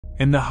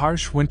In the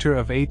harsh winter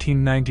of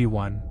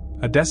 1891,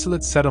 a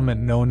desolate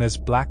settlement known as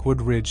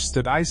Blackwood Ridge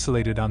stood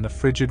isolated on the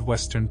frigid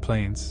western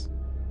plains.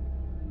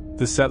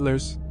 The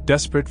settlers,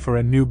 desperate for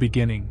a new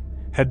beginning,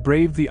 had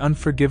braved the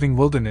unforgiving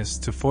wilderness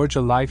to forge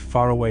a life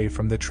far away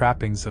from the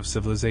trappings of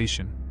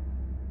civilization.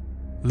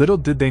 Little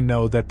did they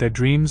know that their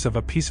dreams of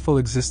a peaceful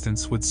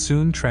existence would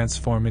soon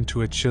transform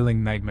into a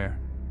chilling nightmare.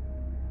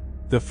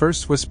 The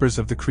first whispers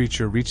of the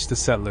creature reached the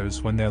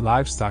settlers when their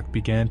livestock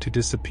began to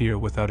disappear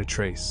without a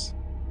trace.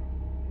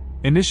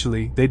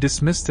 Initially, they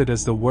dismissed it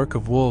as the work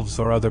of wolves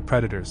or other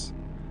predators,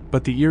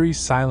 but the eerie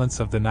silence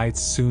of the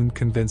nights soon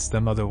convinced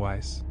them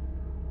otherwise.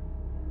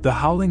 The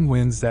howling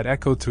winds that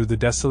echoed through the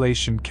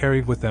desolation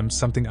carried with them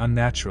something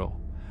unnatural,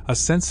 a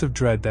sense of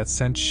dread that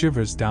sent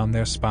shivers down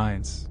their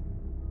spines.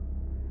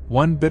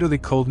 One bitterly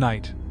cold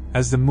night,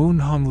 as the moon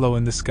hung low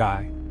in the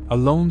sky, a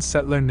lone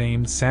settler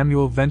named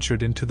Samuel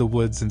ventured into the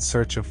woods in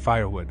search of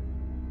firewood.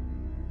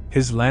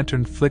 His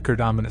lantern flickered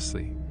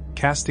ominously,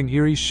 casting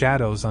eerie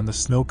shadows on the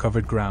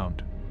snow-covered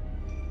ground.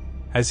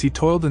 As he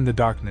toiled in the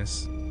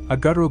darkness, a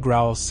guttural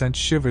growl sent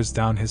shivers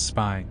down his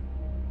spine.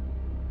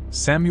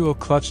 Samuel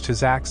clutched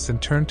his axe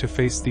and turned to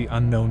face the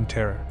unknown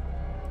terror.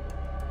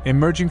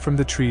 Emerging from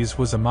the trees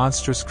was a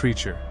monstrous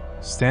creature,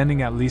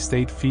 standing at least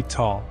 8 feet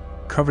tall,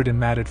 covered in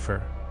matted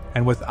fur,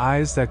 and with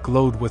eyes that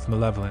glowed with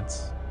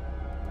malevolence.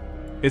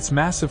 Its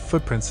massive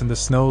footprints in the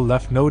snow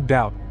left no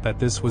doubt that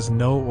this was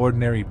no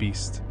ordinary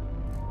beast.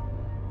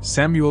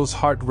 Samuel's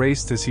heart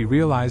raced as he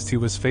realized he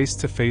was face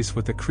to face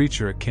with a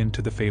creature akin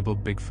to the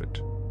fabled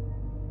Bigfoot.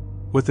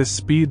 With a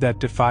speed that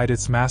defied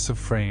its massive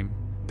frame,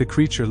 the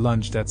creature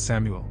lunged at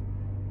Samuel.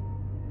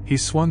 He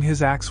swung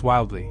his axe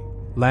wildly,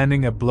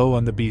 landing a blow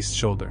on the beast's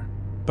shoulder,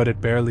 but it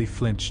barely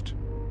flinched.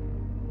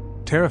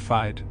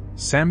 Terrified,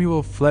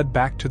 Samuel fled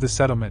back to the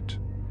settlement,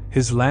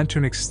 his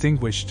lantern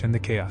extinguished in the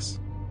chaos.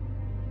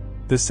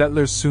 The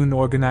settlers soon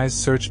organized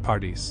search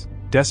parties,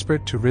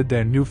 desperate to rid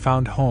their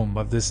newfound home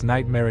of this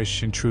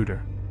nightmarish intruder.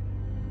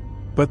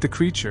 But the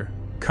creature,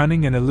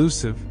 cunning and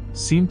elusive,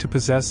 seemed to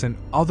possess an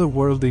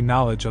otherworldly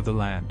knowledge of the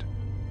land.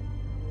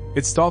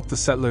 It stalked the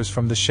settlers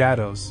from the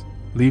shadows,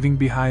 leaving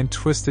behind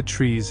twisted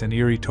trees and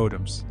eerie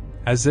totems,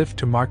 as if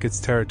to mark its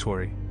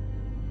territory.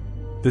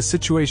 The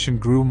situation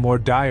grew more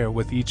dire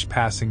with each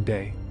passing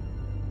day.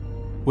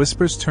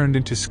 Whispers turned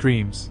into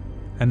screams,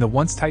 and the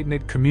once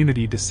tight-knit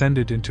community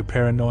descended into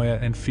paranoia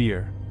and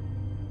fear.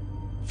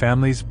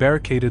 Families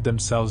barricaded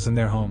themselves in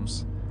their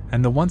homes,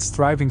 and the once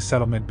thriving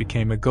settlement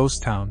became a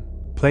ghost town,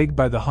 plagued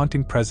by the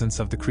haunting presence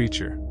of the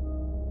creature.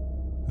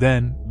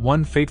 Then,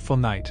 one fateful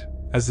night,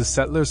 as the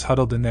settlers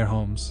huddled in their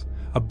homes,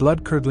 a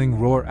blood-curdling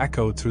roar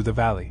echoed through the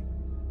valley.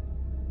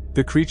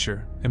 The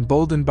creature,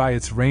 emboldened by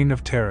its reign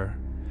of terror,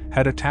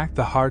 had attacked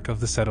the heart of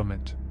the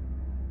settlement.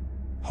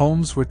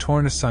 Homes were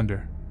torn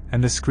asunder,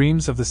 and the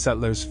screams of the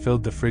settlers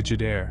filled the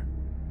frigid air.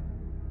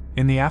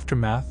 In the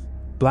aftermath,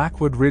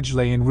 Blackwood Ridge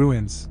lay in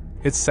ruins,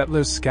 its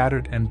settlers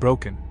scattered and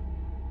broken.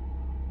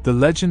 The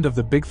legend of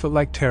the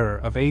Bigfoot-like terror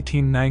of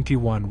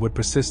 1891 would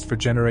persist for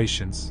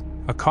generations,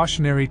 a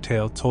cautionary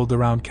tale told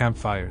around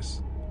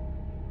campfires.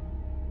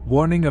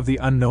 Warning of the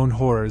unknown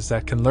horrors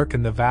that can lurk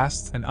in the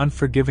vast and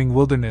unforgiving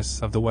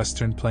wilderness of the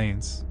western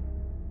plains.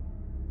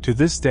 To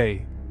this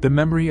day, the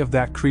memory of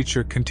that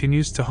creature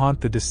continues to haunt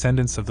the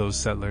descendants of those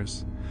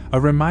settlers, a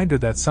reminder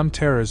that some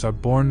terrors are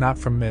born not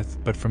from myth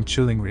but from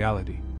chilling reality.